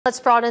Let's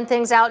broaden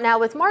things out now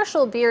with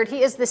Marshall Beard.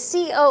 He is the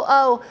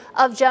COO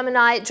of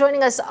Gemini,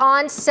 joining us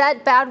on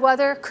set. Bad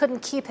weather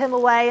couldn't keep him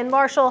away. And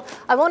Marshall,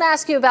 I won't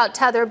ask you about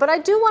Tether, but I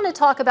do want to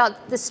talk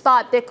about the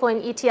spot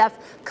Bitcoin ETF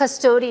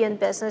custodian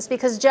business,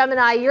 because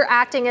Gemini, you're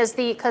acting as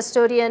the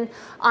custodian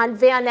on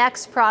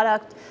VanEck's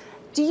product.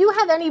 Do you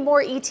have any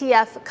more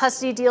ETF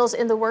custody deals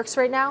in the works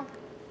right now?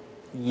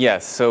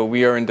 Yes, so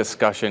we are in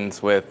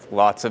discussions with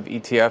lots of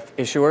ETF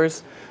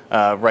issuers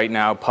right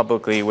now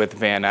publicly with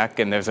VanEck,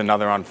 and there's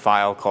another on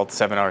file called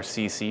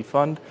 7RCC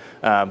Fund,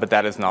 but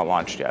that is not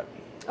launched yet.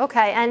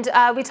 Okay, and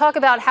we talk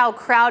about how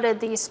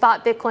crowded the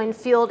spot Bitcoin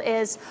field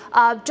is,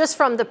 just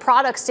from the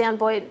product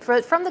standpoint,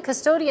 from the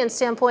custodian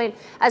standpoint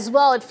as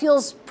well. It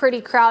feels pretty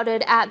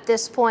crowded at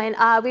this point.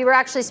 We were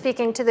actually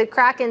speaking to the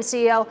Kraken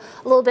CEO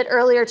a little bit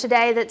earlier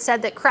today that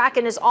said that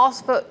Kraken is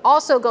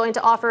also going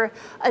to offer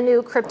a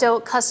new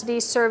crypto custody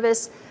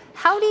service.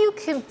 How do you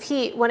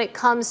compete when it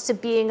comes to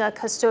being a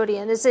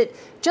custodian? Is it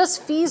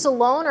just fees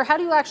alone, or how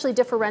do you actually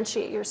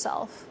differentiate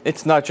yourself?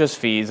 It's not just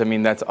fees. I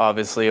mean, that's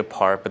obviously a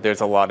part, but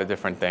there's a lot of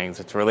different things.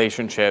 It's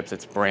relationships,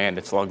 it's brand,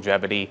 it's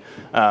longevity.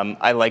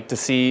 I like to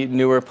see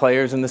newer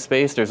players in the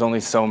space. There's only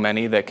so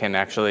many that can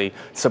actually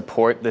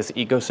support this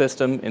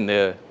ecosystem in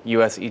the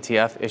US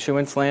ETF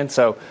issuance land.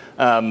 So,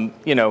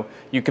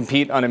 you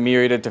compete on a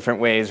myriad of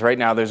different ways. Right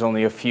now, there's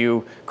only a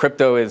few.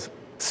 Crypto is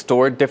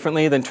stored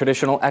differently than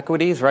traditional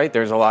equities, right?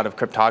 There's a lot of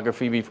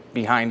cryptography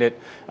behind it.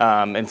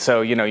 And so,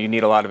 you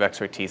need a lot of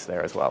expertise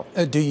there as well.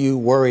 Do you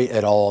worry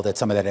at all that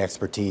some of that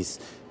expertise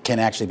can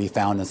actually be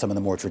found in some of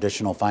the more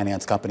traditional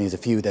finance companies, a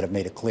few that have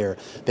made it clear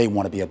they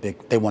want to be a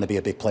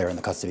big player in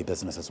the custody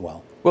business as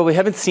well? Well, we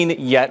haven't seen it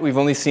yet. We've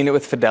only seen it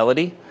with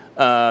Fidelity.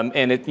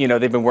 And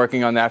they've been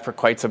working on that for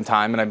quite some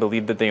time, and I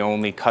believe that they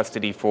only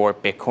custody for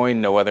Bitcoin,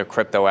 no other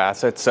crypto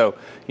assets. So,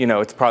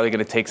 it's probably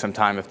going to take some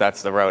time if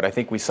that's the road. I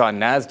think we saw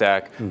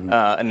NASDAQ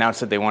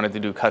announce that they wanted to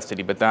do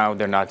custody, but now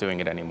they're not doing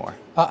it anymore.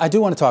 I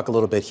do want to talk a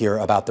little bit here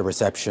about the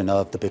reception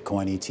of the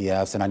Bitcoin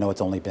ETFs, and I know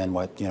it's only been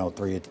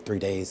three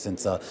days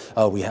since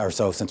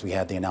since we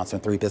had the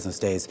announcement, 3 business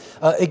days.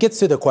 It gets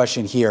to the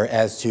question here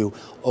as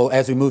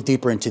we move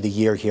deeper into the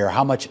year here,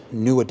 how much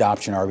new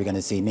adoption are we going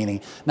to see? Meaning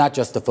not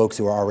just the folks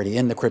who are already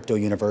in the crypto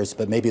universe,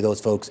 but maybe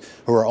those folks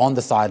who are on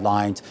the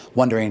sidelines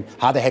wondering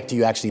how the heck do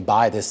you actually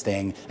buy this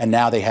thing, and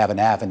now they have an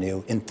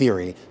avenue in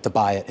theory to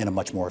buy it in a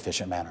much more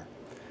efficient manner.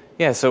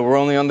 Yeah, so we're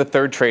only on the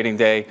 3rd trading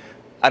day.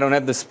 I don't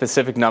have the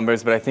specific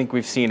numbers, but I think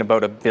we've seen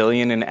about $1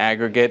 billion in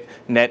aggregate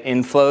net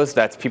inflows.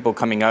 That's people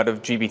coming out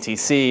of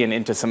GBTC and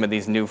into some of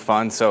these new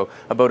funds. So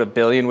about $1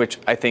 billion, which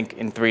I think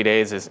in 3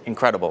 days is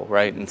incredible,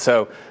 right? And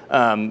so,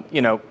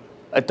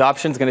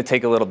 adoption is going to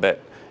take a little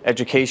bit.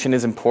 Education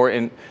is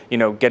important,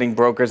 getting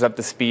brokers up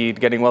to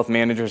speed, getting wealth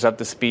managers up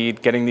to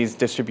speed, getting these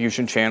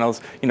distribution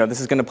channels.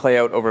 This is going to play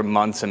out over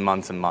months and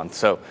months and months.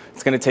 So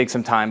it's going to take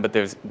some time, but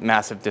there's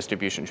massive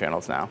distribution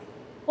channels now.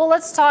 Well,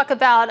 let's talk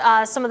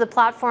about some of the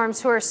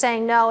platforms who are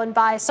saying no, and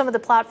by some of the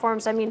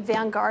platforms, I mean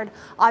Vanguard,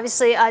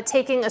 obviously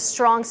taking a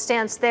strong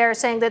stance there,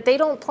 saying that they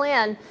don't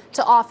plan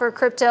to offer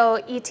crypto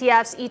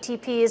ETFs,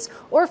 ETPs,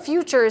 or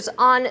futures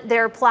on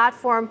their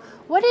platform.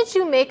 What did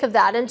you make of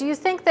that? And do you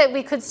think that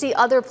we could see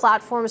other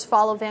platforms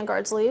follow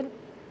Vanguard's lead?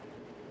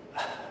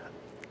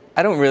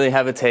 I don't really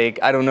have a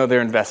take. I don't know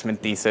their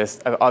investment thesis.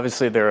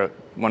 Obviously, they're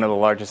one of the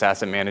largest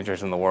asset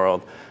managers in the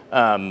world.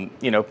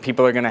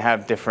 People are going to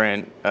have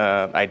different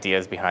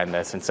ideas behind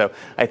this. And so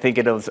I think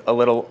it is a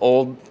little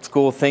old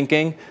school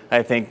thinking.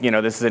 I think,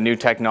 this is a new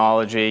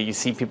technology. You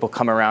see people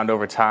come around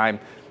over time.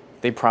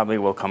 They probably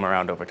will come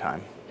around over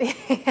time.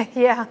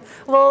 Yeah,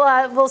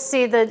 we'll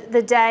see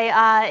the day.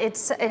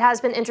 It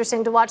has been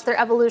interesting to watch their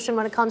evolution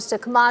when it comes to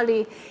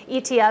commodity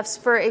ETFs,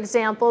 for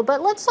example.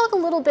 But let's talk a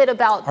little bit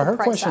about the price action.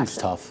 Her question's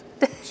tough.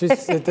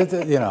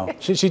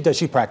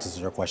 She practices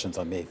her questions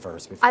on me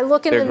first. I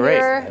look in the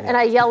mirror and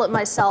I yell at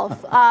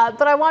myself.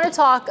 But I want to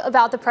talk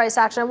about the price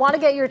action. I want to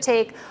get your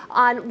take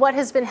on what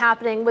has been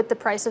happening with the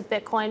price of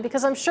Bitcoin,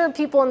 because I'm sure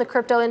people in the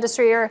crypto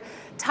industry are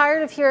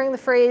tired of hearing the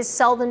phrase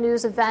 "sell the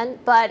news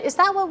event." But is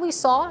that what we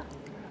saw?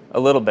 A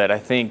little bit. I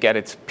think at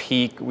its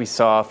peak, we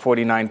saw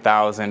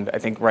 49,000. I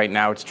think right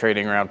now it's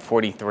trading around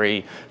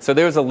 43. So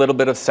there was a little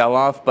bit of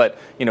sell-off, but,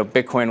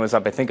 Bitcoin was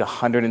up, I think,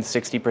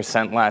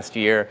 160% last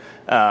year,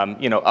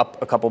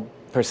 up a couple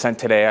percent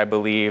today, I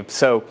believe.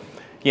 So,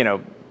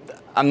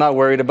 I'm not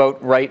worried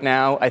about right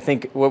now. I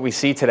think what we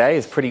see today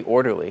is pretty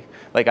orderly.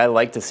 I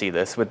like to see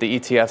this with the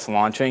ETFs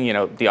launching.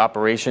 The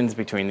operations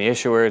between the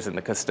issuers and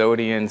the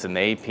custodians and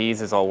the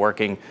APs is all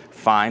working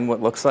fine, what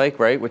looks like,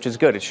 right? Which is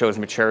good. It shows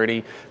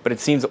maturity, but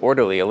it seems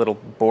orderly, a little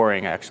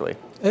boring, actually.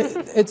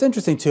 It's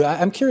interesting, too.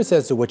 I'm curious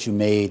as to what you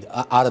made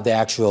out of the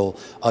actual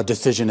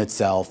decision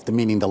itself,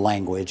 meaning the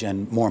language,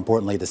 and more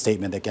importantly, the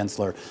statement that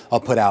Gensler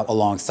put out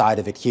alongside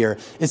of it here.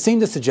 It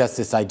seemed to suggest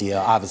this idea,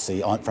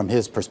 obviously, from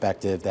his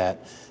perspective,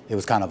 that it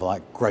was kind of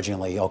like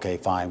grudgingly, okay,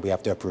 fine, we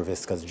have to approve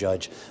this because the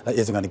judge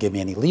isn't going to give me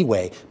any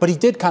leeway. But he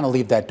did kind of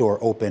leave that door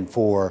open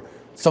for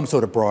some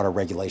sort of broader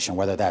regulation,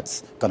 whether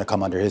that's going to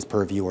come under his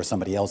purview or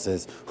somebody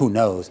else's, who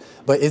knows.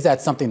 But is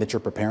that something that you're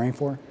preparing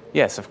for?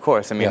 Yes, of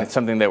course. I mean, it's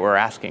something that we're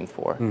asking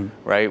for,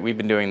 right? We've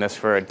been doing this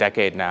for a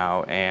decade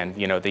now, and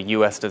the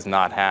U.S. does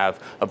not have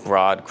a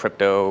broad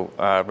crypto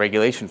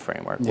regulation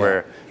framework.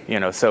 Where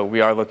so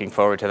we are looking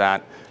forward to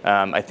that.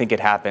 I think it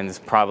happens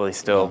probably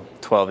still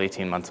 12,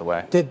 18 months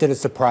away. Did it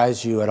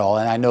surprise you at all?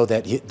 And I know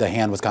that the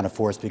hand was kind of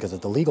forced because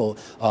of the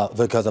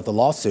because of the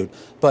lawsuit.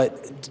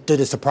 But did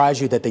it surprise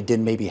you that they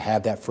didn't maybe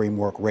have that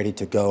framework ready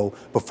to go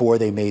before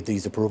they made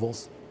these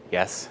approvals?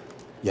 Yes.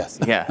 Yes.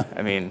 Yeah,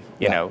 I mean,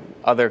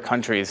 other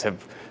countries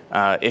have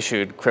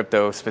issued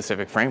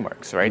crypto-specific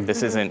frameworks, right?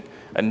 This isn't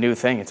a new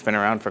thing. It's been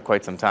around for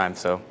quite some time,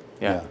 so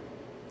yeah.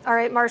 All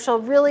right, Marshall,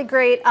 really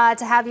great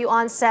to have you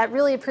on set.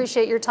 Really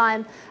appreciate your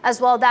time as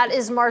well. That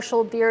is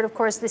Marshall Beard, of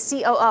course, the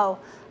COO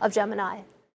of Gemini.